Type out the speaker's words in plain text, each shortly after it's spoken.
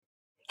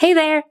Hey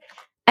there.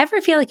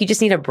 Ever feel like you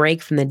just need a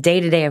break from the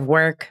day-to-day of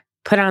work,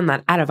 put on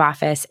that out of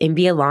office, and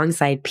be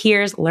alongside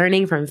peers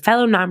learning from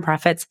fellow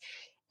nonprofits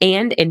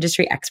and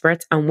industry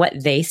experts on what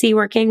they see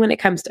working when it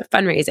comes to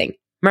fundraising,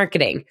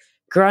 marketing,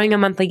 growing a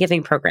monthly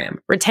giving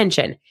program,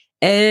 retention,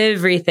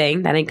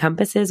 everything that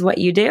encompasses what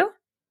you do?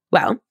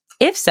 Well,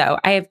 if so,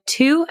 I have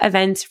two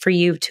events for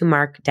you to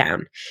mark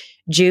down.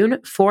 June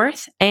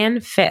 4th and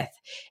 5th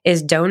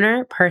is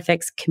Donor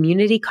Perfect's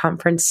Community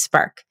Conference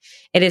Spark.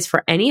 It is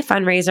for any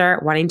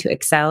fundraiser wanting to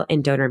excel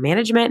in donor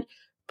management,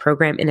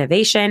 program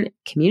innovation,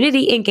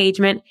 community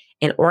engagement,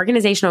 and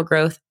organizational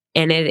growth,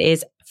 and it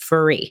is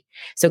free.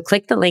 So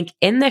click the link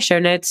in the show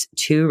notes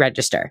to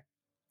register.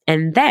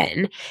 And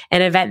then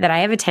an event that I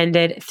have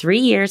attended 3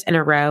 years in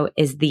a row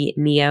is the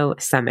NEO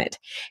Summit,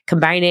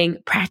 combining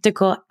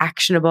practical,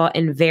 actionable,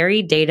 and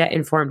very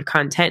data-informed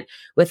content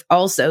with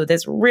also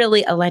this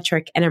really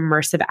electric and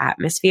immersive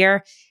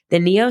atmosphere. The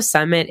NEO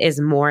Summit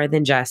is more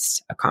than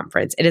just a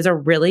conference. It is a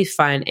really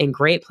fun and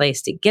great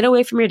place to get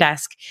away from your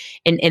desk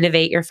and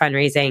innovate your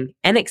fundraising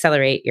and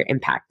accelerate your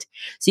impact.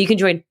 So you can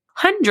join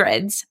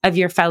hundreds of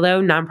your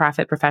fellow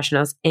nonprofit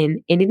professionals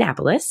in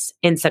Indianapolis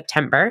in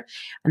September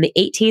on the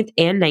 18th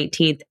and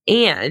 19th,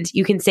 and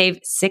you can save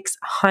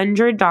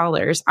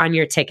 $600 on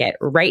your ticket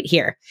right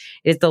here.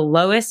 It is the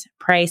lowest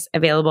price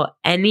available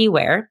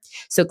anywhere.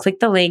 So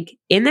click the link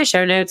in the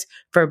show notes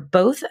for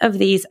both of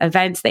these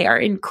events. They are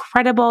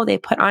incredible. They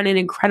put on an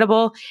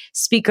incredible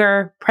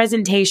speaker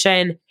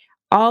presentation,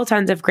 all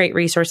tons of great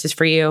resources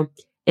for you.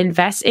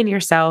 Invest in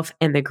yourself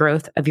and the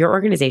growth of your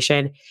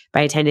organization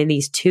by attending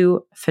these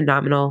two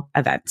phenomenal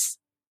events.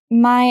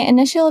 My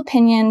initial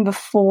opinion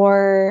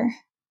before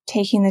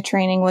taking the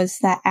training was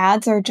that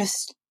ads are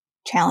just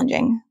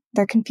challenging.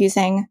 They're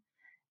confusing.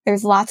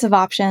 There's lots of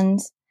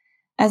options.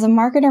 As a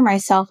marketer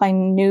myself, I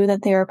knew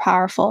that they were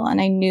powerful,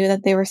 and I knew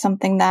that they were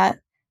something that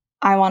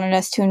I wanted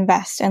us to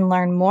invest and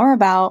learn more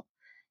about.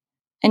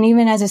 And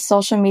even as a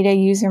social media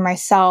user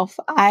myself,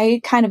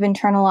 I kind of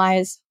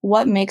internalize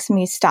what makes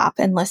me stop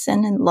and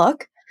listen and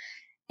look,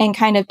 and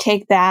kind of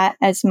take that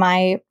as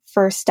my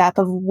first step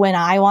of when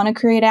I want to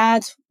create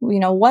ads.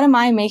 What am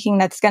I making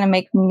that's going to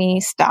make me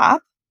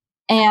stop?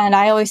 And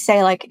I always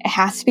say, it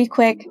has to be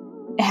quick,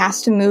 it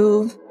has to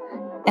move,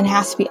 and it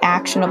has to be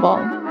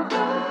actionable.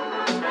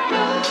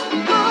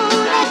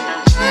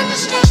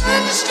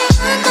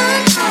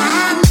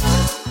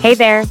 Hey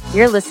there,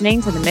 you're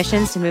listening to the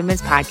Missions to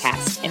Movements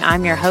podcast, and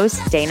I'm your host,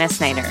 Dana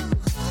Snyder,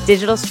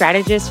 digital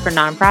strategist for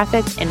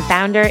nonprofits and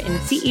founder and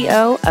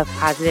CEO of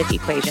Positive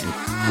Equation.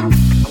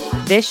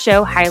 This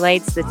show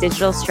highlights the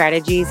digital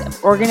strategies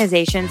of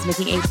organizations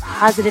making a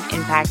positive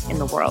impact in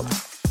the world.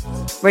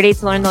 Ready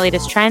to learn the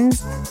latest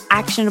trends,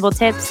 actionable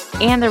tips,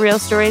 and the real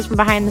stories from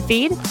behind the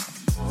feed?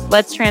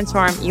 Let's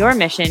transform your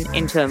mission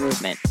into a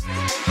movement.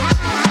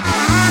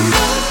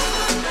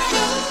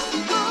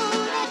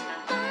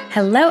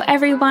 Hello,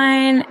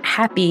 everyone.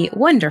 Happy,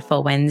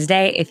 wonderful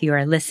Wednesday. If you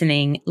are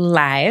listening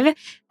live,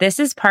 this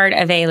is part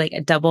of a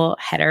double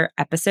header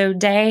episode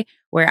day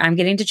where I'm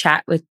getting to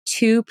chat with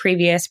two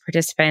previous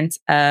participants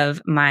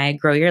of my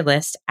Grow Your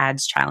List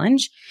Ads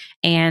Challenge.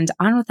 And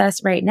on with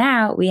us right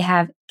now, we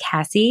have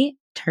Cassie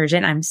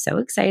Turgeon. I'm so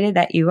excited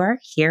that you are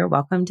here.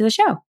 Welcome to the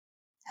show.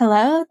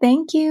 Hello.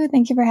 Thank you.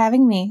 Thank you for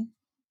having me.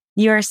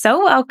 You are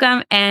so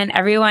welcome. And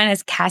everyone,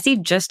 as Cassie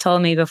just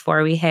told me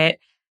before we hit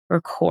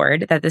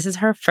record, that this is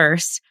her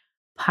first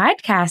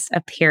podcast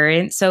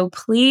appearance. So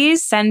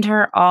please send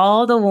her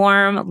all the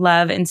warm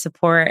love and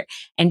support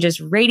and just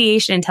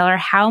radiation, and tell her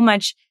how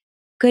much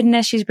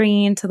goodness she's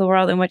bringing into the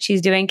world and what she's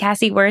doing.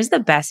 Cassie, where's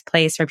the best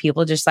place for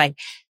people just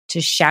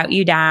to shout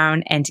you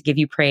down and to give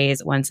you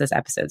praise once this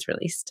episode's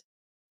released?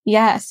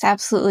 Yes,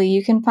 absolutely.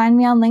 You can find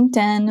me on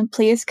LinkedIn.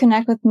 Please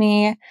connect with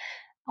me.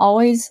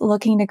 Always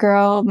looking to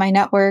grow my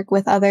network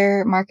with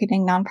other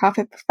marketing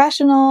nonprofit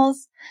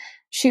professionals.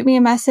 Shoot me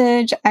a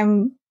message.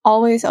 I'm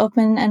always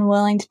open and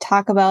willing to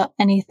talk about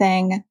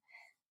anything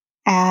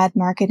ad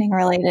marketing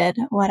related,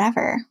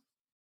 whatever.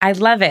 I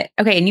love it.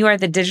 Okay. And you are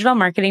the digital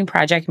marketing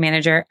project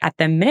manager at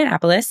the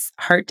Minneapolis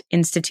Heart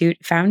Institute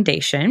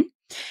Foundation.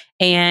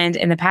 And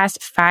in the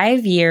past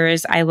 5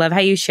 years, I love how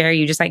you share,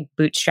 you just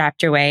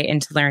bootstrapped your way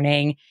into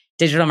learning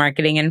digital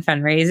marketing and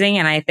fundraising.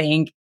 And I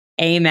think,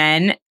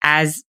 amen,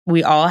 as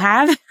we all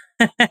have.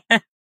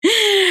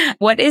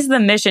 What is the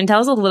mission? Tell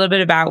us a little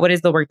bit about what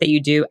is the work that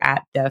you do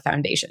at the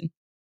foundation.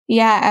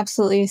 Yeah,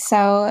 absolutely.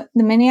 So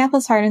the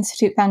Minneapolis Heart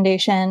Institute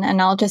Foundation,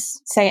 and I'll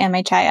just say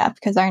MHIF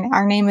because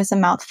our name is a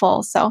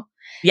mouthful. So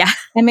yeah,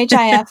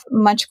 MHIF,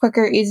 much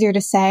quicker, easier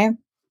to say.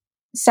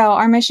 So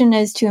our mission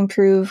is to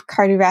improve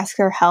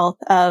cardiovascular health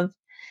of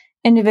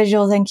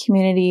individuals and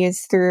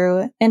communities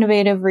through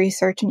innovative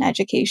research and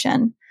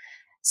education.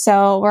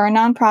 So we're a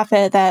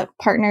nonprofit that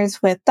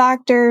partners with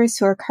doctors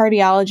who are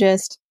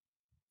cardiologists.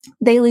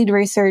 They lead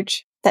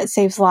research that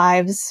saves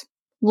lives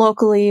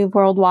locally,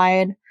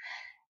 worldwide.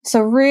 So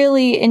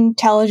really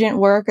intelligent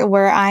work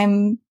where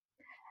I'm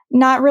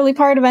not really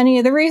part of any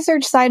of the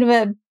research side of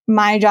it.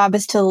 My job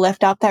is to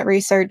lift up that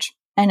research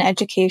and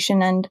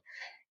education and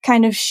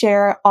kind of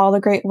share all the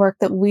great work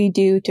that we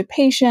do to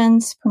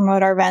patients,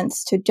 promote our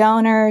events to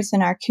donors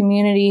in our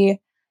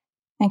community,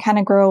 and kind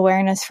of grow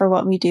awareness for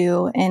what we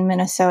do in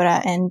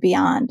Minnesota and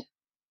beyond.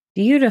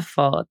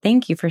 Beautiful.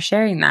 Thank you for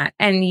sharing that.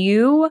 And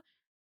you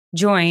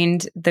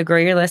joined the Grow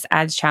Your List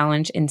Ads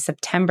Challenge in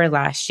September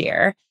last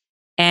year.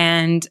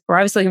 And we're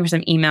obviously looking for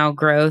some email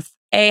growth.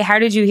 How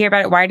did you hear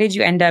about it? Why did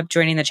you end up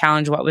joining the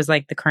challenge? What was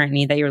like the current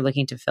need that you were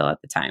looking to fill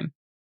at the time?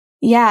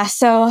 Yeah,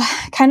 so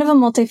kind of a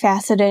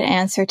multifaceted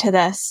answer to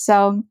this.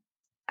 So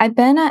I've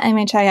been at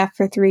MHIF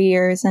for 3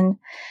 years, and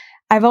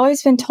I've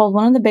always been told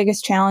one of the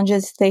biggest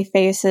challenges they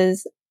face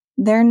is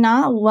they're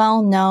not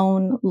well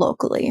known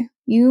locally.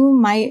 You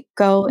might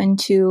go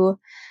into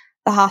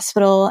the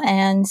hospital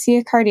and see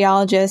a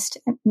cardiologist.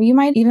 You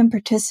might even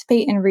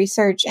participate in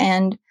research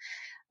and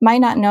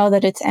might not know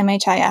that it's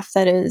MHIF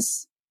that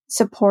is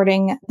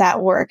supporting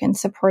that work and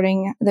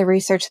supporting the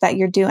research that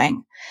you're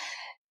doing.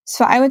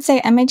 So I would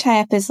say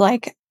MHIF is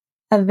like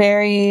a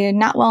very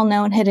not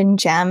well-known hidden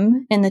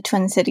gem in the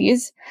Twin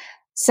Cities.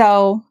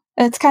 So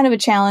it's kind of a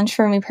challenge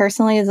for me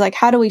personally, is like,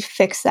 how do we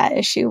fix that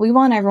issue? We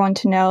want everyone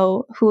to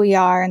know who we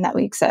are and that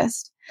we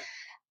exist.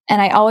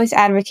 And I always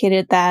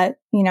advocated that,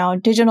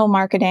 digital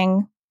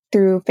marketing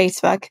through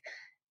Facebook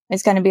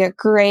is going to be a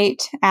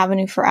great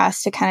avenue for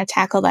us to kind of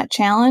tackle that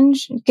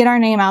challenge, get our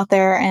name out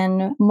there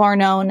and more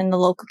known in the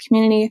local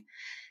community.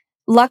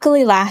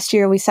 Luckily, last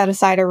year, we set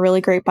aside a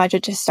really great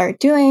budget to start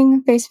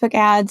doing Facebook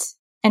ads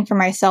and for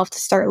myself to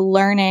start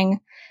learning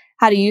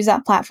how to use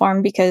that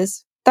platform,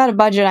 because without a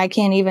budget, I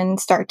can't even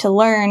start to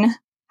learn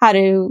how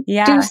to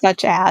do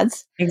such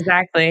ads.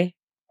 Exactly.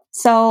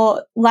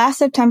 So last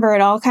September,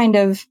 it all kind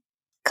of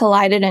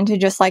collided into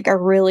just like a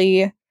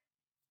really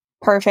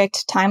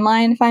perfect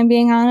timeline, if I'm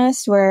being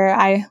honest, where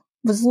I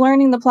was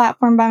learning the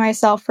platform by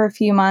myself for a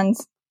few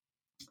months,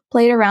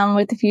 played around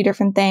with a few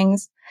different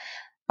things.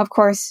 Of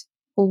course,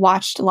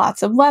 watched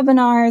lots of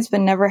webinars,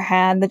 but never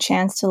had the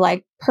chance to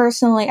like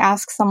personally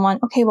ask someone,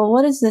 okay, well,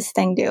 what does this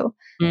thing do?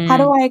 How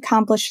do I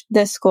accomplish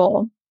this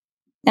goal?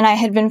 And I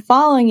had been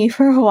following you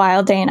for a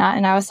while, Dana,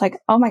 and I was like,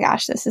 oh my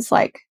gosh, this is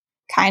like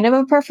kind of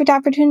a perfect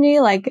opportunity.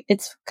 Like,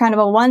 it's kind of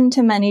a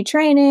one-to-many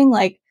training.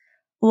 Like,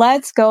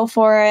 let's go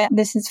for it.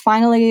 This is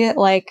finally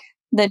like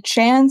the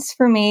chance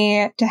for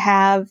me to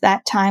have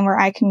that time where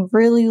I can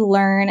really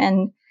learn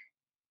and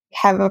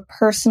have a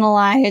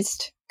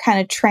personalized kind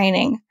of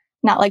training.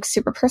 Not like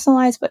super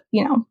personalized, but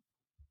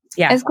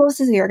as close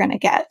as you're going to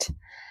get.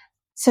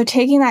 So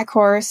taking that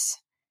course,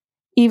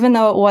 even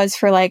though it was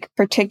for like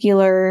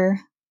particular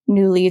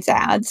new leads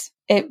ads,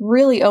 it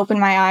really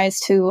opened my eyes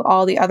to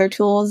all the other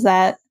tools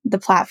that the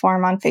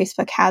platform on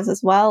Facebook has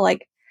as well,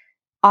 like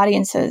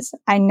audiences.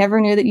 I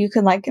never knew that you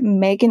could like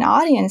make an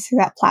audience through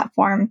that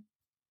platform.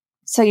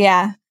 So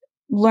yeah,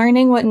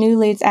 learning what new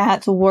leads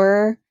ads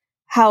were,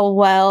 how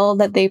well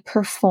that they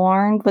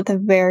performed with a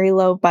very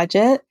low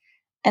budget,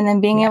 and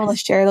then being able to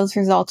share those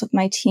results with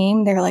my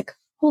team, they're like,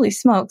 holy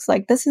smokes,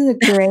 like this is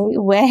a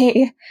great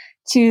way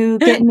to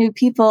get new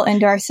people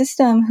into our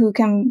system who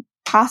can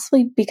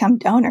possibly become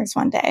donors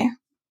one day.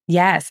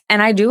 Yes.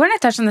 And I do want to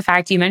touch on the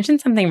fact you mentioned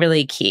something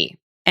really key.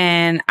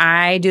 And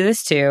I do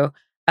this too,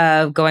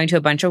 of going to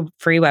a bunch of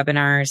free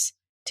webinars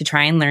to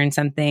try and learn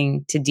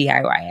something to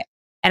DIY it.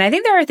 And I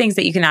think there are things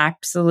that you can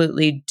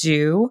absolutely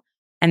do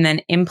and then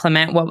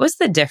implement. What was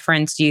the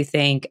difference, do you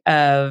think,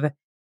 of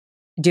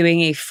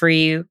doing a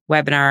free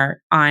webinar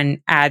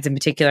on ads in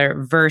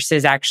particular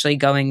versus actually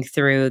going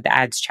through the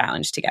ads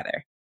challenge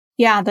together?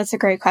 Yeah, that's a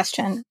great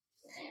question.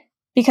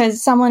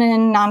 Because someone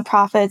in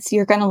nonprofits,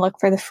 you're going to look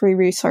for the free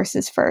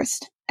resources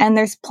first. And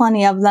there's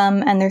plenty of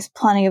them and there's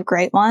plenty of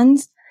great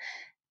ones.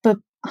 But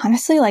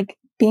honestly, like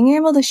being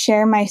able to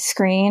share my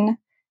screen,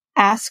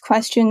 ask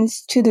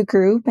questions to the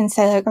group and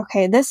say like,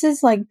 okay, this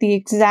is like the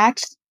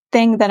exact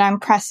thing that I'm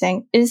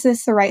pressing. Is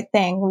this the right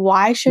thing?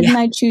 Why shouldn't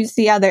I choose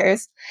the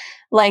others?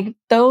 Like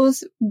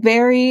those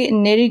very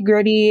nitty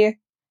gritty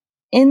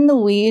in the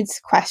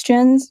weeds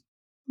questions,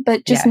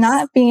 but just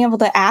not being able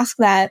to ask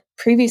that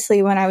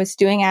previously when I was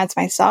doing ads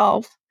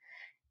myself.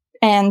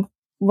 And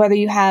whether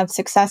you have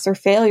success or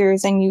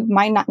failures and you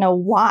might not know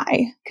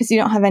why, because you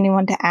don't have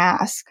anyone to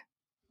ask.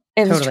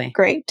 It was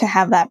great to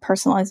have that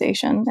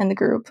personalization in the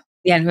group.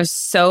 Yeah, and it was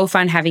so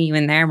fun having you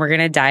in there. We're going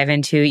to dive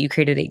into, you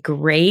created a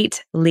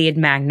great lead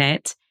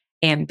magnet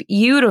and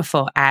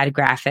beautiful ad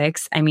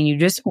graphics. I mean, you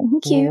just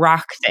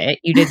rocked it.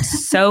 You did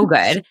so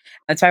good.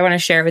 That's why I want to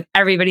share it with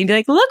everybody and be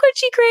like, look what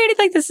she created.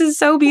 Like, this is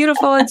so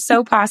beautiful. It's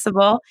so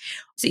possible.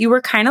 So you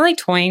were kind of like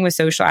toying with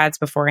social ads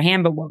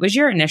beforehand, but what was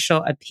your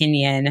initial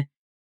opinion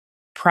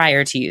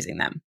prior to using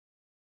them?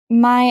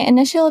 My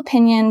initial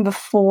opinion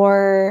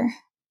before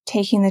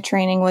taking the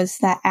training was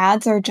that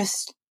ads are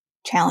just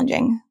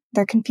challenging.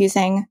 They're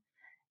confusing.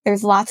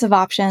 There's lots of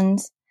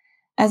options.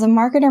 As a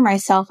marketer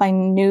myself, I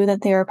knew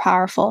that they were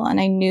powerful and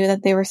I knew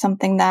that they were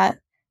something that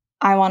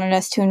I wanted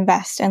us to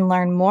invest and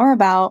learn more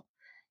about.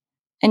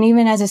 And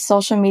even as a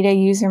social media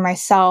user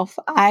myself,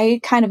 I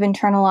kind of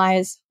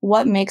internalize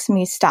what makes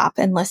me stop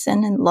and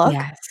listen and look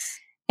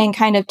and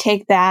kind of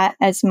take that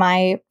as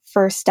my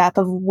first step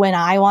of when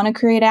I want to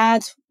create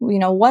ads.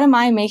 What am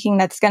I making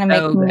that's going to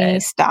make me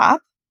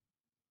stop?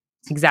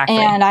 Exactly.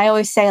 And I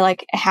always say,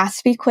 like, it has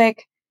to be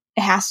quick,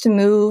 it has to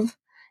move,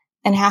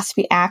 and it has to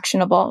be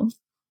actionable.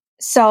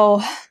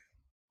 So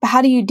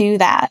how do you do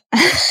that?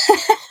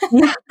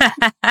 I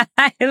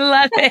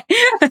love it.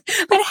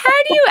 But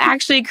how do you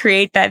actually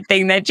create that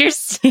thing that you're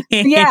seeing?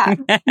 Yeah.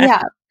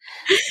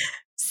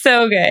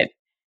 So good.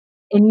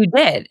 And you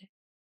did.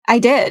 I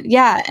did.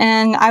 Yeah.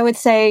 And I would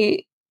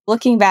say,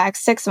 looking back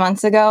 6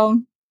 months ago,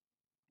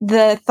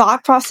 the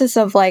thought process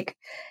of like,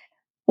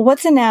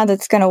 what's an ad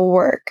that's going to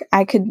work?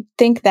 I could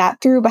think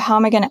that through, but how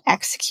am I going to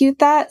execute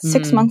that?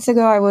 6 months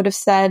ago, I would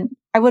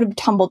have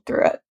tumbled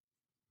through it.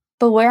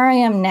 But where I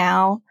am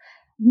now,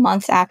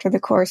 months after the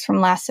course from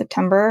last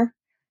September,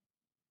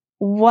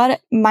 what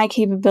my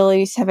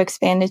capabilities have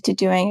expanded to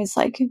doing is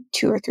like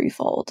 2 or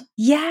 3-fold.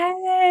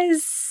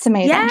 Yes. It's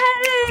amazing.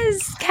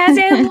 Yes.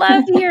 Cassie, I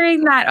love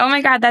hearing that. Oh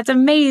my God, that's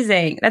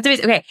amazing. That's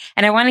amazing. Okay.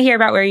 And I want to hear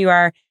about where you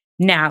are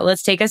now.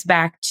 Let's take us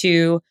back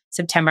to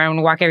September. I want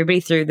to walk everybody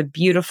through the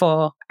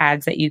beautiful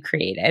ads that you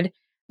created.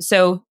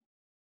 So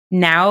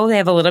now they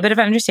have a little bit of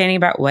understanding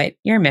about what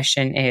your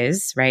mission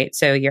is, right?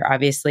 So you're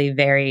obviously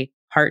very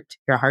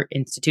your Heart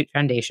Institute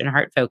Foundation,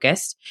 heart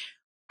focused.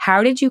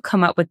 How did you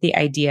come up with the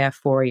idea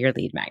for your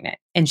lead magnet?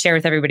 And share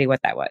with everybody what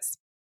that was.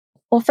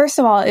 Well, first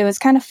of all, it was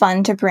kind of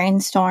fun to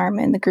brainstorm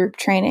in the group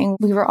training.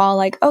 We were all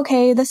like,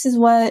 okay, this is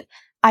what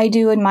I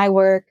do in my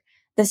work.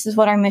 This is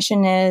what our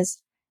mission is.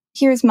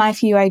 Here's my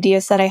few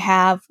ideas that I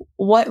have.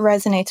 What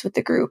resonates with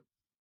the group?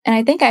 And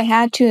I think I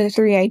had 2 or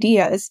 3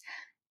 ideas.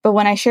 But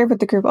when I shared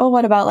with the group,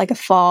 what about like a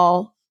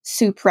fall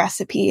soup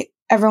recipe?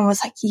 Everyone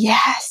was like,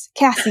 yes,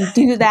 Cassie,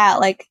 do that.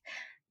 Like,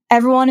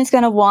 everyone is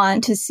going to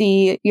want to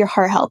see your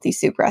heart healthy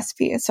soup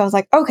recipe. So I was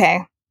like,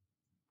 okay,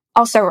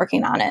 I'll start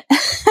working on it.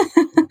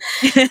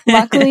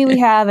 Luckily, we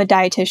have a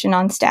dietitian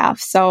on staff.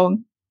 So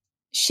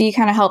she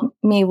kind of helped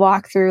me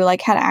walk through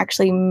like how to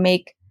actually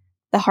make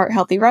the heart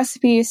healthy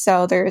recipe.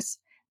 So there's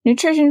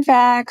nutrition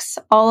facts,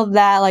 all of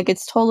that. Like,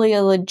 it's totally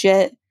a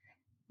legit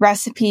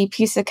recipe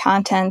piece of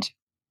content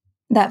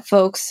that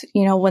folks,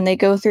 when they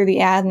go through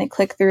the ad and they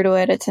click through to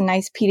it, it's a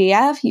nice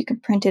PDF. You can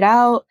print it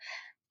out.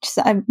 Just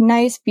a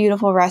nice,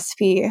 beautiful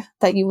recipe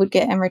that you would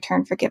get in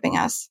return for giving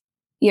us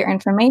your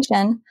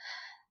information.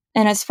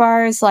 And as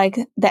far as like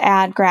the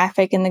ad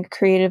graphic and the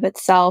creative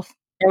itself.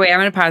 Wait, I'm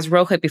going to pause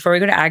real quick before we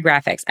go to ad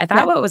graphics. I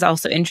thought what was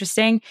also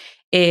interesting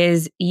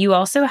is you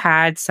also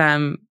had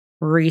some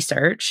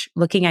research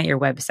looking at your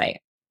website.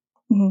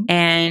 Mm-hmm.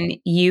 And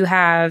you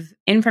have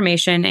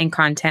information and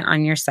content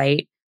on your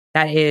site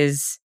that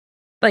is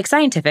like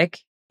scientific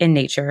in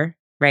nature,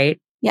 right?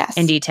 Yes.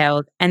 And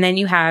detailed. And then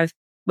you have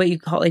what you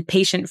call like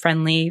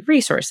patient-friendly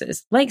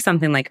resources, like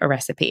something like a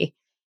recipe.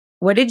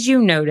 What did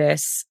you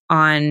notice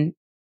on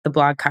the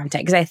blog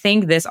content? Because I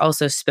think this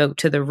also spoke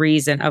to the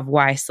reason of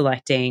why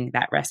selecting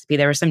that recipe.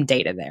 There was some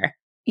data there.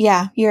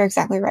 Yeah, you're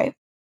exactly right.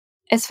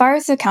 As far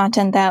as the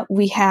content that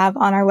we have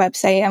on our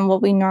website and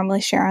what we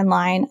normally share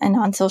online and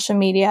on social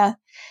media,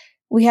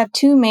 we have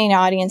 2 main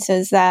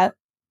audiences that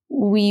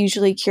we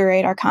usually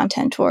curate our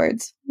content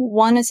towards.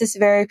 One is this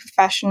very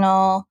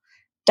professional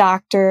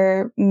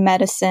doctor,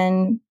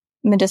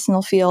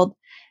 medicinal field,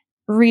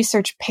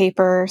 research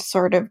paper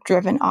sort of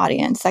driven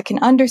audience that can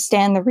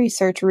understand the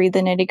research, read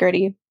the nitty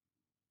gritty.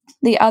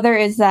 The other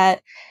is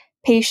that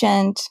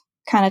patient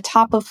kind of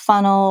top of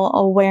funnel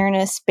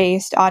awareness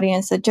based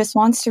audience that just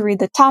wants to read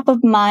the top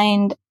of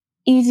mind,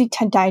 easy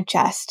to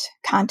digest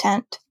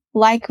content,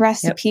 like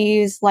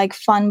recipes, like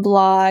fun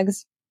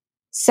blogs.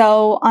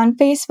 So on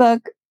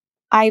Facebook,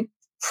 I'm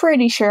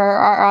pretty sure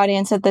our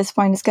audience at this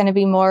point is going to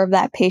be more of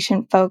that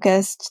patient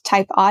focused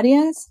type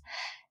audience.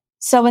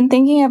 So when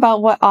thinking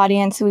about what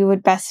audience we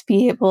would best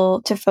be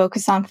able to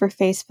focus on for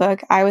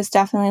Facebook, I was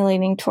definitely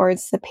leaning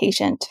towards the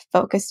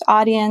patient-focused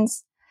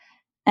audience.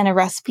 And a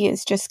recipe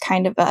is just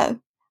kind of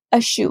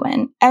a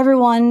shoo-in.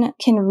 Everyone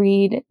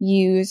can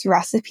use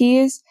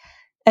recipes,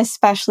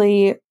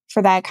 especially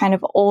for that kind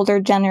of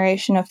older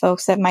generation of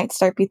folks that might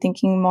start be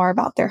thinking more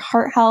about their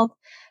heart health.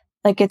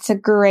 Like, it's a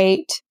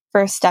great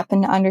first step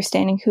into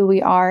understanding who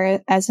we are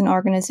as an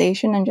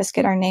organization and just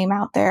get our name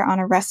out there on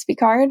a recipe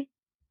card.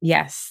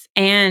 Yes.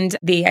 And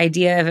the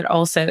idea of it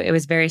also, it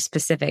was very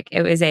specific.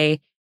 It was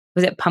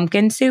was it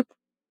pumpkin soup?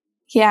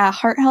 Yeah,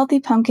 heart healthy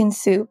pumpkin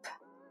soup.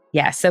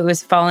 Yeah. So it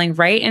was falling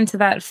right into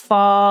that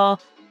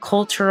fall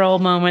cultural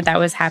moment that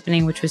was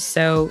happening, which was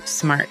so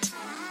smart.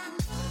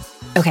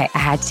 Okay, I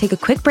had to take a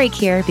quick break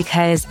here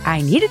because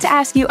I needed to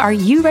ask you, are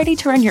you ready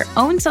to run your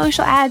own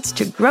social ads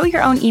to grow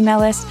your own email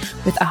list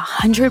with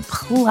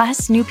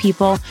 100+ new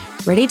people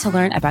ready to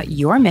learn about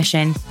your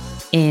mission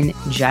in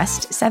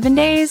just 7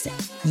 days?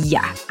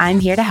 Yeah, I'm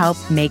here to help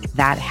make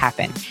that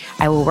happen.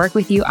 I will work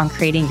with you on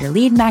creating your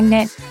lead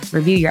magnet,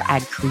 review your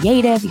ad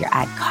creative, your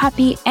ad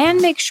copy, and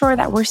make sure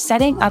that we're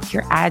setting up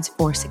your ads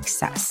for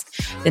success.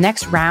 The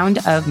next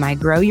round of my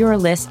Grow Your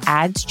List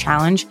Ads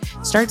Challenge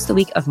starts the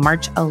week of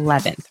March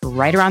 11th,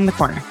 right around the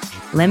corner.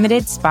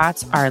 Limited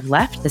spots are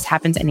left. This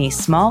happens in a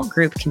small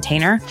group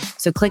container.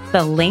 So click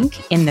the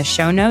link in the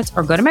show notes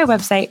or go to my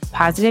website,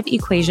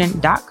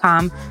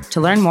 positiveequation.com,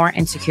 to learn more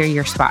and secure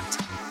your spot.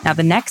 Now,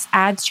 the next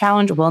ads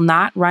challenge will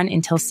not run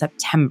until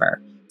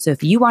September. So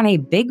if you want a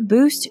big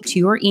boost to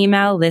your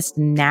email list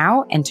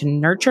now and to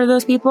nurture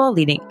those people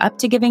leading up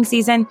to giving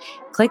season,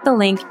 click the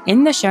link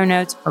in the show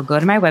notes or go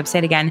to my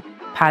website again,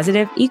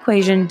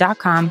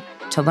 positiveequation.com,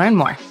 to learn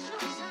more.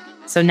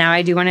 So now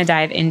I do want to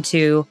dive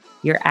into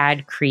your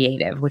ad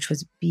creative, which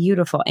was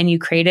beautiful. And you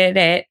created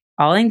it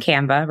all in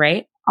Canva,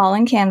 right? All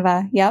in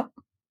Canva. Yep.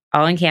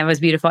 All in Canva was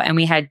beautiful. And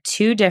we had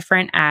 2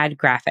 different ad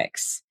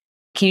graphics.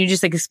 Can you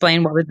just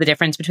explain what was the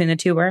difference between the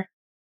 2 were?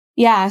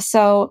 Yeah.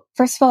 So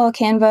first of all,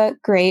 Canva,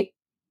 great.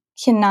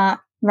 Cannot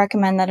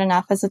recommend that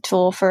enough as a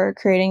tool for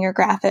creating your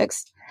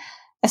graphics,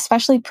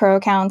 especially pro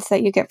accounts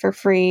that you get for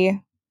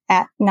free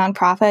at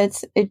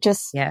nonprofits.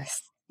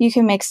 Yes. You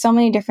can make so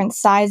many different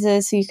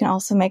sizes. So you can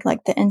also make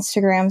like the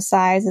Instagram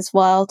size as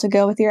well to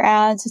go with your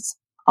ads. It's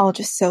all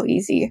just so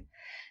easy.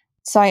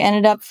 So I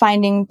ended up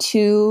finding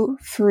 2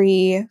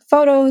 free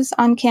photos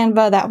on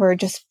Canva that were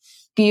just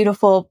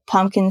beautiful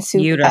pumpkin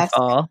soup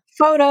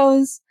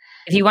photos.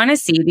 If you want to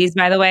see these,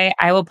 by the way,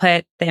 I will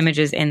put the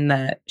images in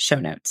the show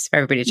notes for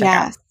everybody to check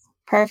out.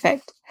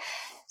 Perfect.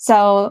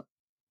 So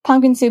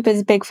pumpkin soup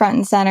is big front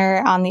and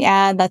center on the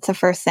ad. That's the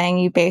first thing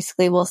you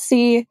basically will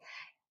see.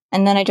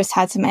 And then I just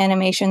had some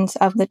animations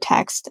of the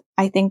text.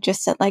 I think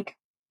just to like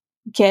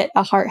get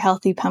a heart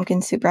healthy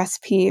pumpkin soup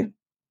recipe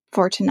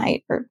for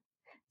tonight or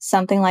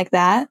something like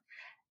that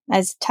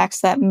as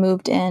text that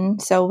moved in.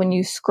 So when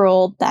you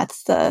scrolled,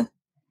 that's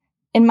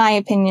in my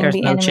opinion, There's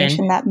the motion.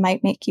 animation that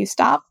might make you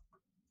stop.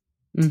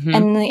 Mm-hmm.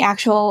 And the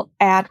actual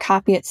ad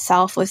copy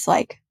itself was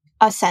like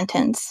a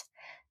sentence.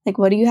 Like,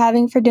 what are you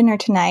having for dinner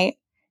tonight?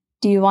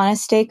 Do you want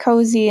to stay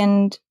cozy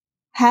and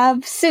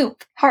have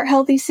soup, heart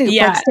healthy soup?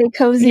 Yeah. Like stay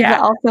cozy,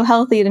 but also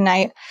healthy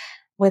tonight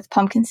with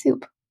pumpkin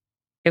soup.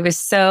 It was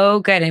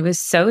so good. It was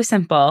so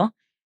simple.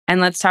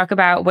 And let's talk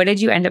about, what did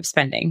you end up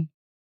spending?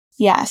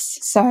 Yes.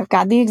 So I've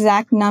got the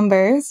exact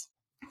numbers.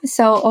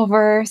 So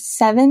over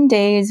 7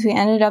 days, we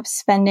ended up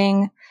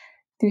spending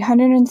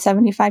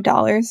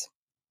 $375.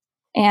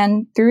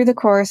 And through the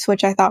course,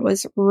 which I thought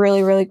was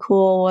really, really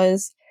cool,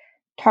 was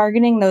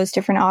targeting those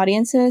different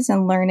audiences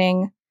and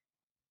learning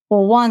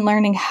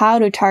how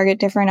to target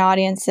different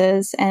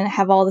audiences and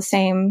have all the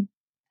same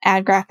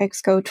ad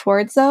graphics go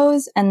towards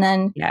those. And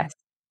then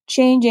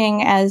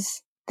changing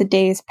as the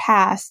days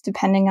pass,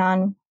 depending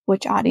on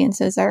which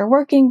audiences are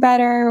working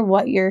better,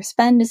 what your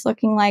spend is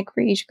looking like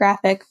for each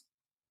graphic.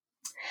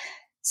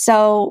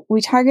 So we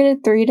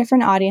targeted 3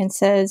 different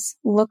audiences: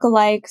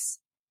 lookalikes,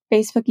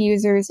 Facebook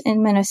users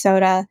in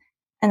Minnesota,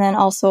 and then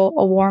also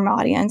a warm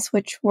audience,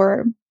 which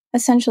were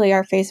essentially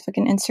our Facebook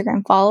and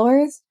Instagram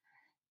followers.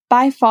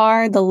 By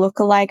far, the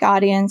lookalike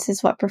audience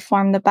is what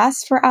performed the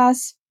best for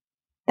us.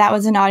 That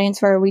was an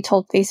audience where we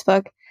told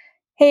Facebook,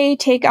 hey,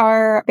 take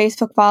our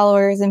Facebook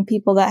followers and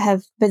people that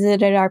have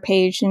visited our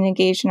page and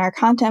engaged in our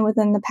content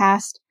within the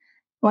past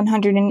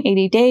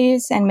 180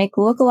 days and make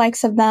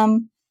lookalikes of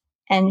them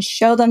and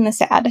show them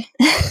this ad.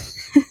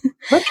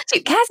 Look at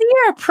you, Cassie,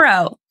 you're a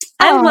pro.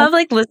 I love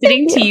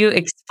listening to you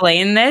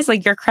explain this.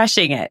 Like, you're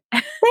crushing it.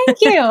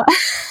 Thank you.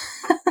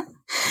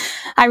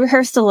 I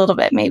rehearsed a little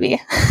bit,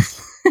 maybe.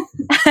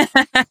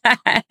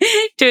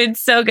 Doing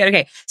so good.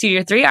 Okay. So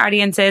your 3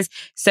 audiences,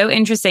 so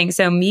interesting.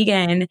 So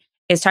Megan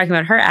is talking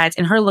about her ads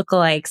and her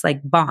lookalikes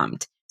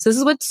bombed. So this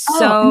is what's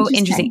so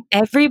interesting.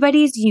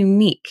 Everybody's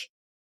unique.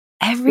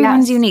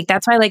 Everyone's unique.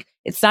 That's why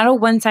it's not a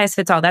one size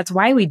fits all. That's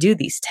why we do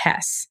these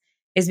tests,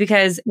 is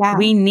because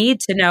we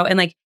need to know.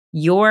 And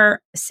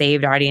your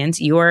saved audience,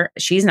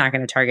 she's not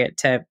going to target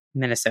to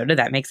Minnesota.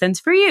 That makes sense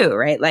for you,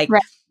 right?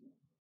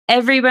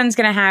 Everyone's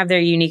going to have their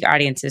unique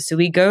audiences. So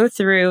we go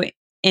through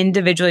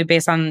individually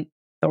based on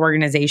the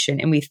organization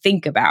and we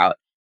think about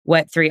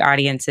what 3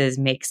 audiences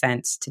make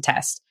sense to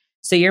test.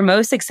 So your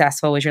most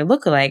successful was your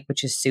lookalike,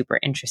 which is super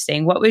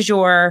interesting. What was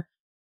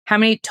how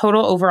many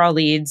total overall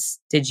leads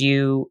did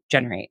you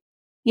generate?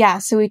 Yeah,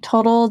 so we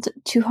totaled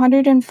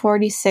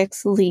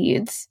 246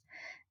 leads.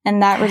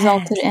 And that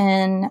resulted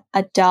in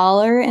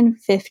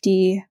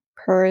 $1.50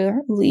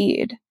 per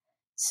lead.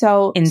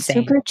 So insane.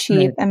 Super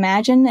cheap. Good.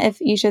 Imagine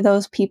if each of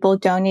those people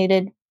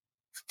donated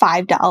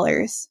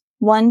 $5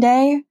 one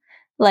day.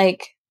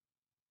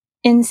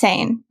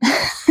 Insane.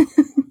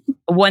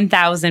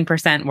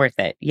 1,000% worth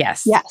it.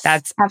 Yes.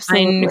 That's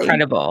absolutely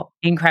incredible.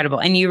 Incredible.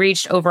 And you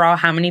reached overall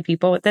how many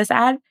people with this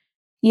ad?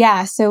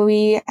 Yeah. So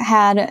we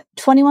had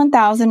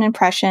 21,000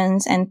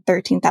 impressions and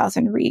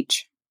 13,000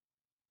 reach.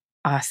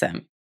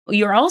 Awesome.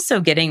 You're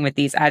also getting with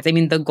these ads,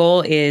 the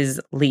goal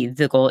is leads.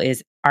 The goal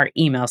is our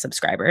email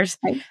subscribers.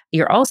 Right.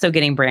 You're also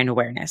getting brand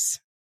awareness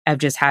of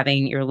just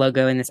having your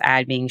logo in this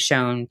ad being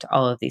shown to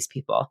all of these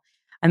people.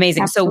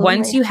 Amazing. Absolutely. So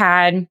once you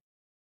had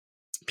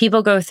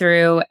people go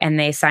through and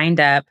they signed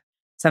up,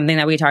 something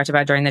that we talked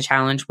about during the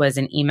challenge was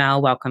an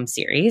email welcome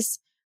series.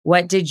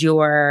 What did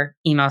your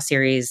email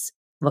series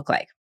look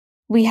like?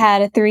 We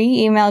had a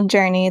 3 email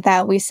journey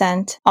that we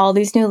sent all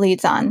these new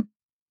leads on.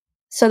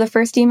 So the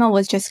first email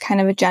was just kind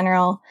of a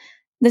general,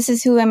 this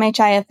is who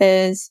MHIF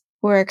is.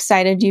 We're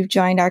excited you've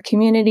joined our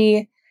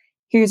community.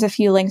 Here's a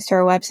few links to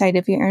our website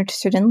if you're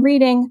interested in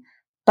reading,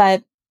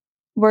 but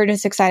we're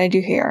just excited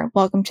you're here.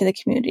 Welcome to the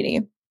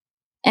community.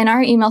 And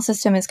our email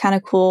system is kind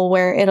of cool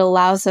where it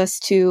allows us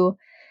to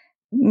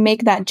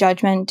make that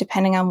judgment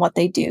depending on what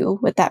they do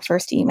with that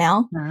first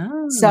email.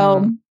 Oh.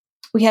 So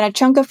we had a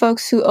chunk of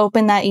folks who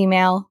opened that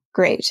email.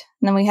 Great.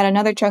 And then we had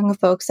another chunk of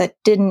folks that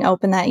didn't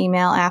open that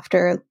email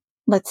after,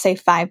 let's say,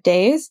 5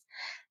 days.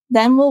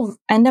 Then we'll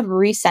end up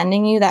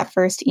resending you that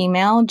first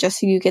email just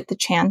so you get the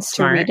chance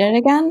to read it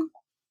again.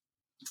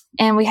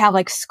 And we have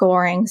like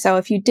scoring. So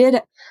if you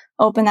did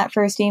open that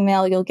first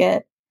email, you'll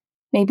get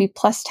maybe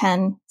plus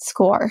 10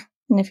 score.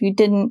 And if you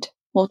didn't,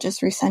 we'll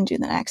just resend you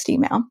the next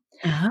email.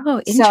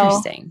 Oh,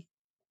 interesting. So,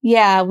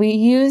 yeah, we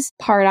use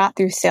Pardot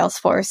through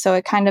Salesforce. So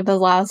it kind of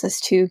allows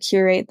us to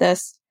curate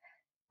this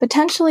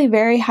potentially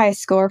very high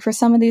score for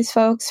some of these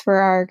folks, for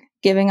our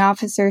giving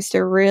officers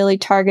to really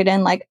target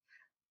in like,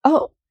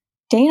 oh,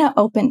 Dana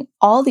opened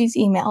all these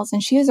emails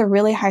and she has a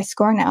really high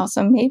score now.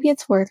 So maybe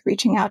it's worth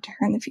reaching out to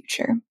her in the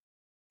future.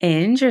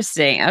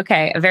 Interesting.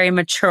 Okay. A very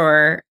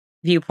mature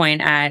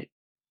viewpoint at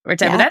or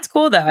type. Yeah. But that's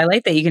cool though. I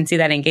like that you can see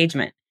that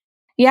engagement.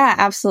 Yeah,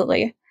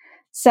 absolutely.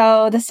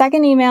 So the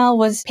second email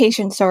was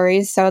patient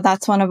stories. So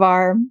that's one of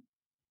our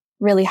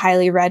really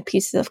highly read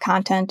pieces of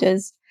content,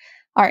 is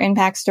our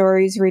impact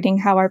stories, reading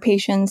how our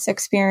patients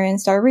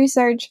experienced our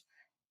research.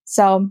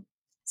 So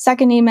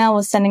second email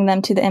was sending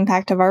them to the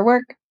impact of our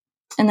work.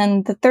 And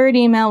then the third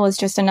email was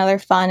just another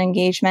fun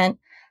engagement.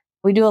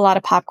 We do a lot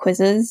of pop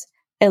quizzes,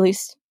 at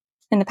least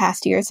in the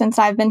past year since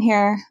I've been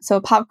here. So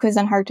a pop quiz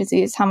on heart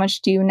disease. How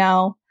much do you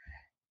know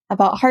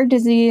about heart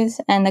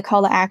disease? And the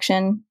call to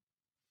action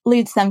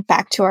leads them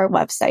back to our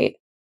website.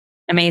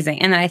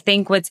 Amazing. And I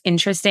think what's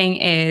interesting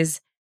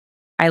is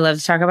I love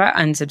to talk about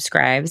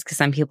unsubscribes because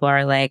some people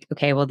are like,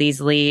 okay, well,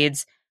 these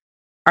leads,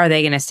 are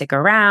they going to stick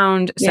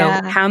around?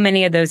 Yeah. So how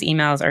many of those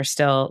emails are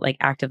still like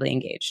actively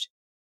engaged?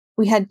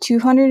 We had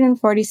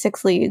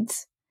 246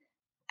 leads.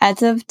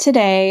 As of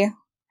today,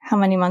 how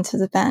many months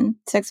has it been?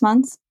 6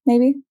 months,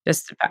 maybe?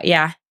 Just about,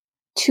 yeah.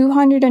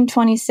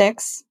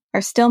 226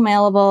 are still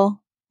mailable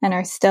and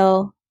are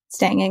still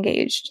staying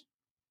engaged.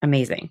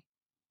 Amazing.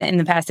 In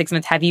the past 6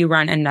 months, have you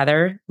run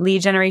another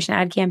lead generation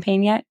ad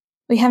campaign yet?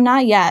 We have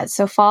not yet.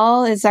 So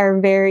fall is our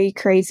very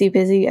crazy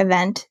busy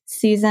event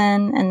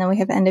season, and then we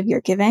have end of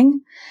year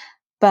giving.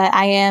 But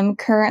I am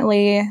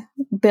currently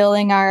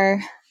building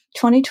our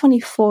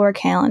 2024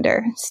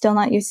 calendar. Still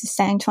not used to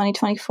saying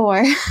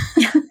 2024.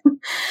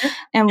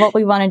 And what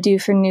we want to do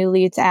for new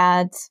leads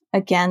ads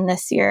again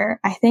this year.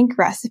 I think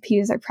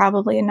recipes are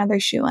probably another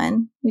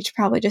shoe-in. We should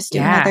probably just do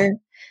another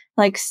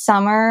like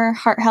summer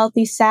heart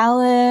healthy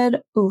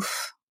salad.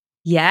 Oof.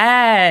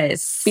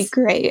 Yes. Be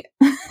great.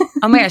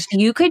 Oh my gosh.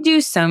 You could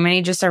do so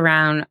many just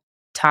around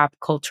top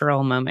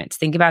cultural moments.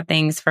 Think about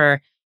things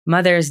for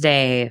Mother's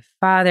Day,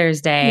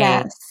 Father's Day,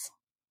 Yes.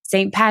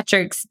 St.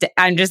 Patrick's Day,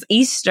 and just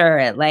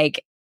Easter.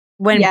 Like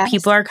when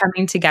people are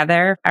coming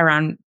together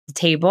around the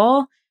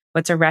table,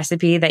 what's a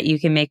recipe that you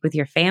can make with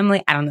your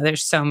family? I don't know.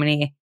 There's so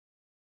many,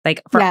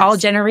 like for all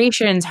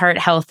generations, heart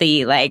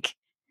healthy. Like,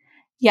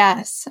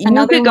 yes.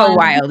 You could go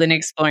wild in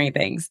exploring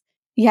things.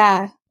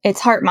 Yeah. It's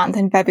Heart Month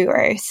in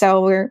February.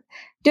 So we're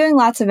doing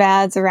lots of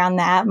ads around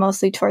that,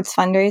 mostly towards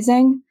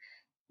fundraising.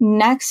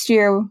 Next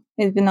year,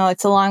 even though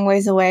it's a long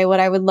ways away,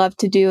 what I would love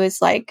to do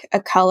is like a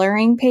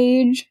coloring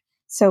page.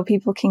 So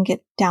people can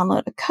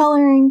download a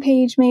coloring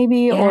page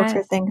maybe, or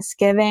for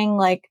Thanksgiving,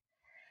 like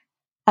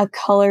a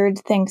colored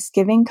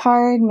Thanksgiving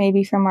card,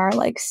 maybe from our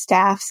like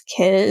staff's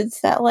kids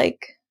that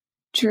like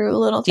drew a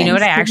little. Do you know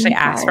what I actually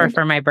asked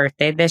for my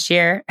birthday this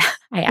year?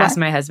 I asked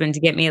my husband to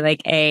get me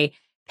like a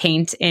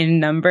paint in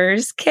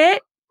numbers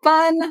kit.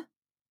 Fun.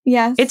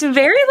 Yes. It's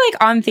very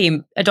like on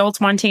theme. Adults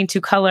wanting to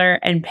color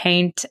and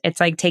paint. It's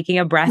like taking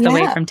a breath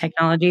away from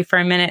technology for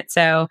a minute.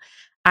 So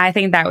I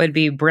think that would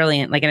be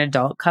brilliant. Like an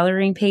adult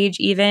coloring page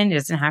even. It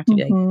doesn't have to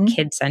be like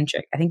kid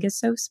centric. I think it's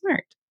so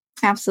smart.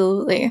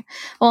 Absolutely.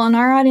 Well, in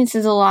our audience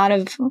is a lot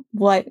of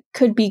what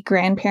could be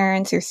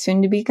grandparents or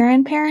soon to be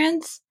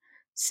grandparents.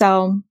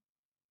 So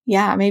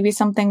yeah, maybe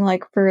something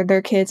like for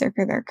their kids or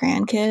for their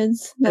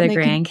grandkids. For the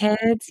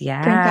grandkids?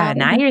 Yeah.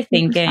 Now you're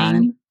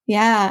thinking.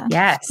 Yeah.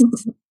 Yes.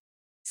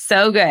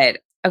 So good.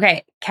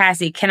 Okay,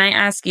 Cassie, can I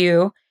ask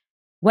you,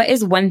 what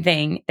is one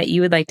thing that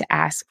you would like to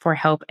ask for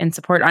help and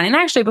support on? And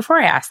actually, before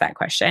I ask that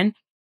question,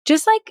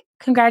 just like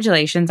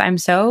congratulations. I'm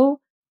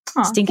so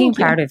stinking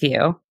proud of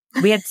you.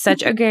 We had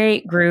such a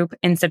great group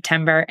in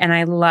September, and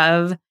I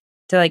love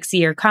to like see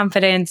your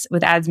confidence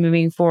with ads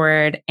moving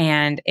forward.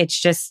 And it's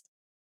just,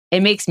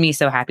 it makes me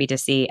so happy to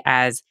see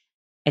as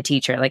a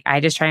teacher. Like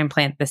I just try and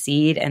plant the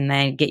seed and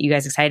then get you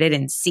guys excited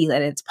and see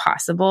that it's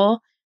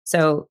possible.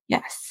 So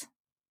yes,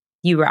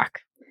 you rock.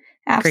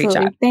 Absolutely.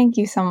 Great job. Thank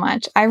you so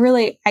much. I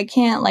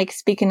can't like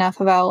speak enough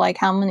about like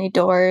how many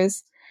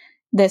doors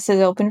this has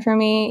opened for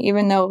me,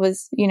 even though it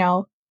was,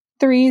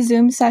 3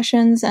 Zoom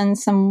sessions and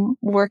some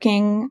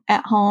working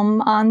at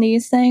home on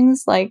these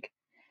things. Like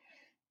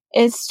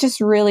it's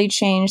just really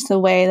changed the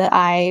way that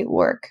I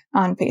work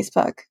on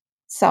Facebook.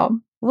 So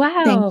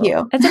wow. Thank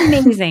you. That's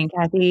amazing,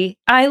 Kathy.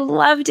 I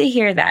love to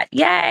hear that.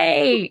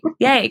 Yay.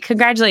 Yay.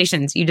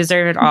 Congratulations. You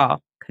deserve it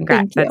all.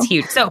 Congrats. That's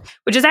huge. So,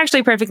 which is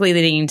actually perfectly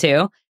leading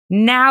into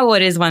now,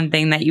 what is one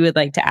thing that you would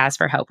like to ask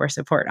for help or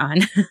support on?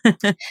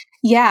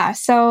 Yeah.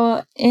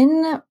 So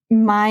in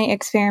my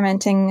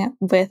experimenting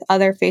with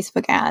other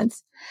Facebook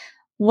ads,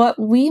 what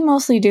we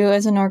mostly do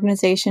as an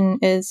organization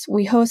is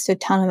we host a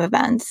ton of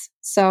events.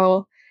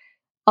 So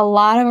a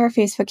lot of our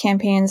Facebook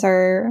campaigns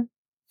are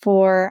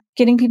for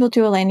getting people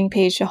to a landing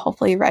page to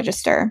hopefully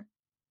register.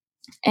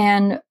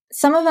 And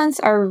some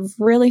events are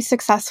really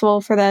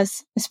successful for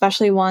this,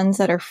 especially ones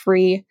that are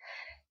free.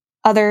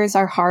 Others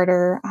are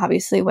harder,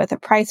 obviously, with a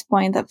price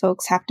point that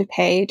folks have to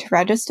pay to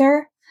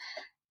register.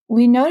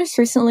 We noticed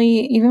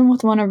recently, even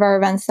with one of our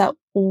events that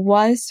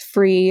was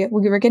free,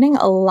 we were getting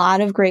a lot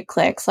of great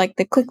clicks. Like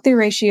the click-through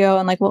ratio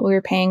and like what we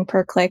were paying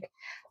per click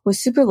was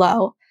super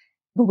low,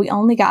 but we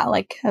only got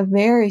like a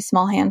very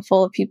small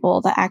handful of people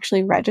that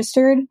actually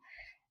registered.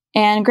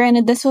 And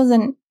granted, this was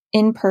an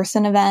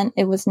in-person event.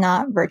 It was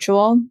not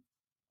virtual.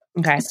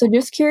 Okay. So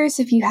just curious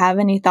if you have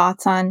any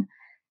thoughts on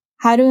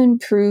how to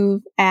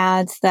improve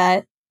ads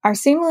that are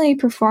seemingly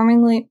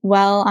performing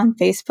well on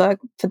Facebook,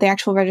 but the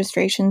actual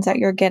registrations that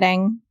you're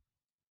getting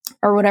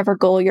or whatever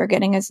goal you're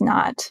getting is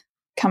not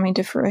coming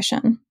to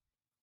fruition.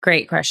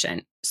 Great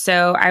question.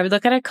 So I would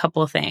look at a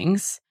couple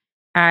things.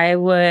 I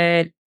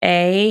would,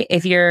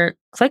 if your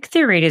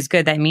click-through rate is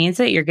good, that means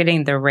that you're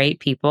getting the right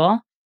people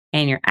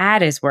and your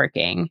ad is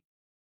working.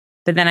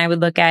 But then I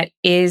would look at,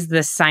 is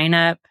the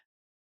sign-up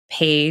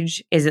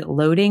page, is it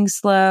loading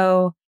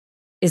slow?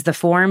 Is the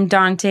form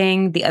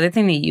daunting? The other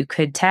thing that you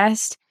could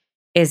test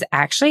is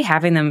actually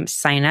having them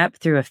sign up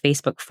through a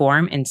Facebook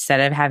form instead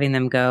of having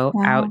them go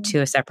out to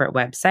a separate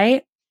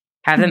website.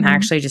 Have them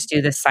actually just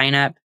do the sign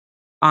up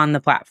on the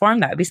platform.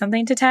 That would be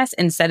something to test.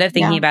 Instead of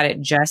thinking about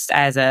it just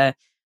as a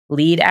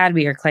lead ad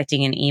where you're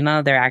collecting an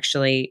email, they're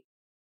actually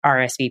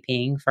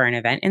RSVPing for an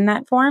event in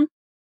that form.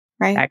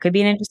 Right. That could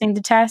be an interesting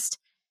to test.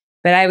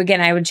 But I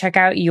would check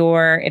out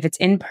if it's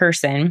in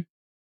person,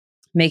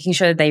 making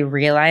sure that they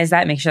realize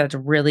that, make sure that's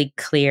really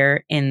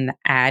clear in the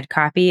ad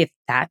copy if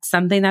that's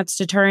something that's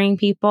deterring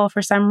people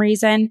for some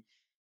reason.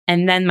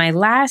 And then my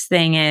last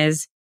thing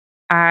is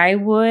I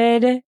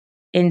would,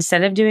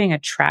 instead of doing a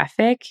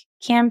traffic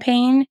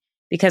campaign,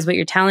 because what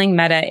you're telling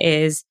Meta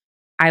is,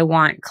 I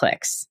want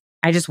clicks.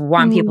 I just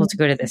want people to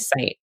go to this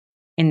site.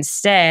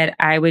 Instead,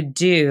 I would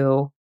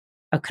do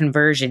a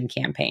conversion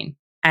campaign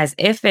as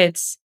if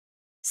it's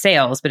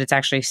sales, but it's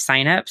actually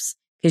signups,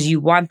 because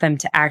you want them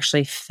to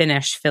actually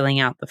finish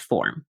filling out the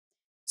form.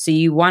 So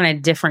you want a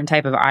different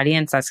type of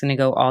audience that's going to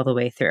go all the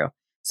way through.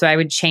 So I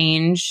would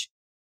change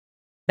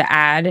the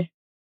ad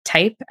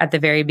type at the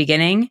very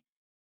beginning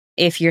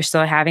if you're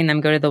still having them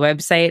go to the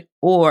website,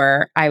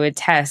 or I would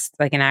test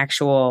like an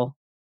actual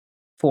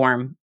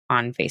form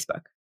on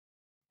Facebook.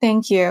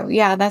 Thank you.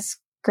 Yeah, that's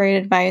great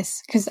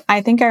advice, because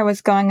I think I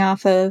was going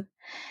off of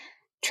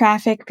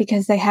traffic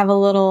because they have a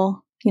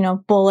little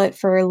bullet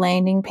for a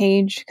landing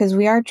page, because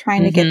we are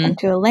trying to get them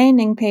to a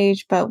landing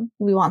page, but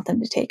we want them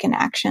to take an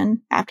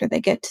action after they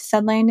get to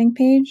said landing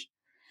page.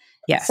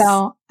 Yes.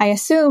 So I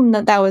assume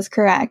that was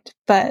correct,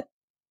 but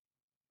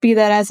be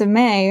that as it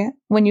may,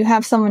 when you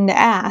have someone to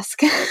ask,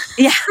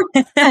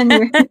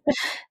 then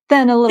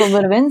a little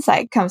bit of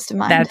insight comes to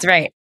mind. That's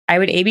right. I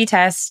would A/B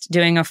test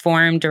doing a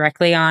form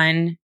directly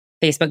on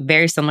Facebook,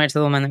 very similar to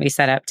the one that we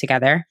set up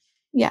together.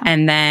 Yeah.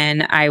 And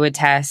then I would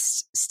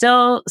test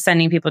still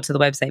sending people to the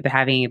website, but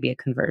having it be a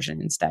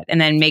conversion instead. And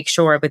then make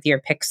sure with your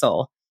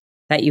pixel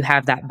that you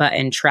have that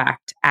button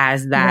tracked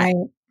as that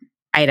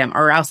item,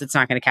 or else it's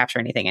not going to capture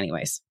anything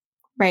anyways.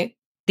 Right.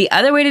 The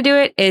other way to do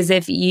it is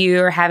if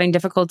you're having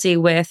difficulty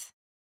with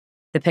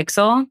the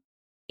pixel,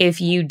 if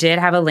you did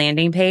have a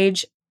landing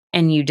page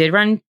and you did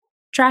run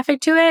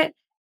traffic to it,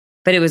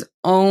 but it was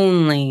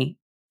only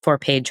for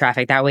paid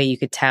traffic. That way you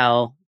could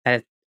tell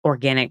that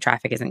organic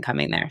traffic isn't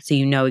coming there. So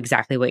you know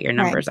exactly what your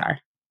numbers are.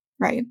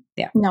 Right.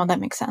 Yeah. No, that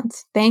makes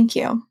sense. Thank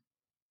you.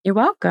 You're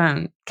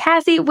welcome.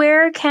 Cassie,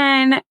 where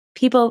can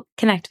people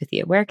connect with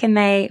you? Where can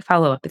they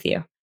follow up with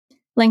you?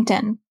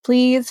 LinkedIn.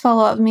 Please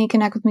follow up with me,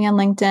 connect with me on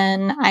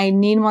LinkedIn. I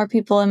need more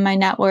people in my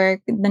network.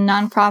 The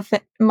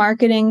nonprofit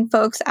marketing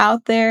folks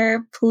out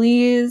there,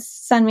 please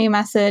send me a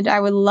message.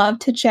 I would love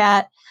to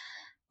chat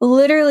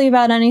literally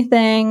about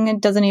anything.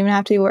 It doesn't even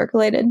have to be work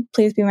related.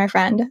 Please be my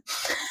friend.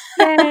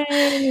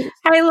 Yay.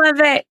 I love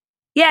it.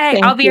 Yay.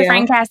 I'll be your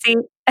friend, Cassie.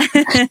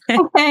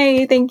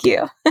 Hey, thank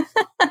you.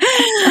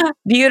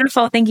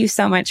 Beautiful. Thank you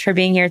so much for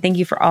being here. Thank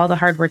you for all the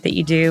hard work that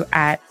you do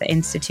at the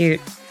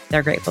Institute.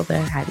 They're grateful to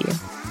have you.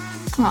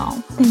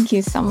 Oh, thank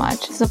you so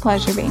much. It's a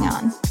pleasure being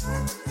on.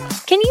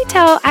 Can you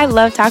tell I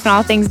love talking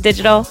all things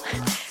digital?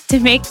 To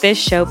make this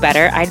show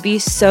better, I'd be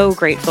so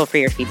grateful for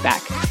your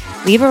feedback.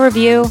 Leave a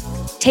review,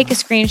 take a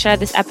screenshot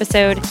of this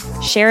episode,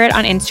 share it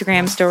on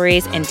Instagram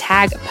stories, and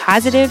tag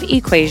Positive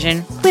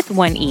Equation with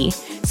 1 E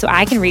so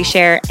I can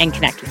reshare and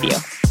connect with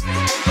you.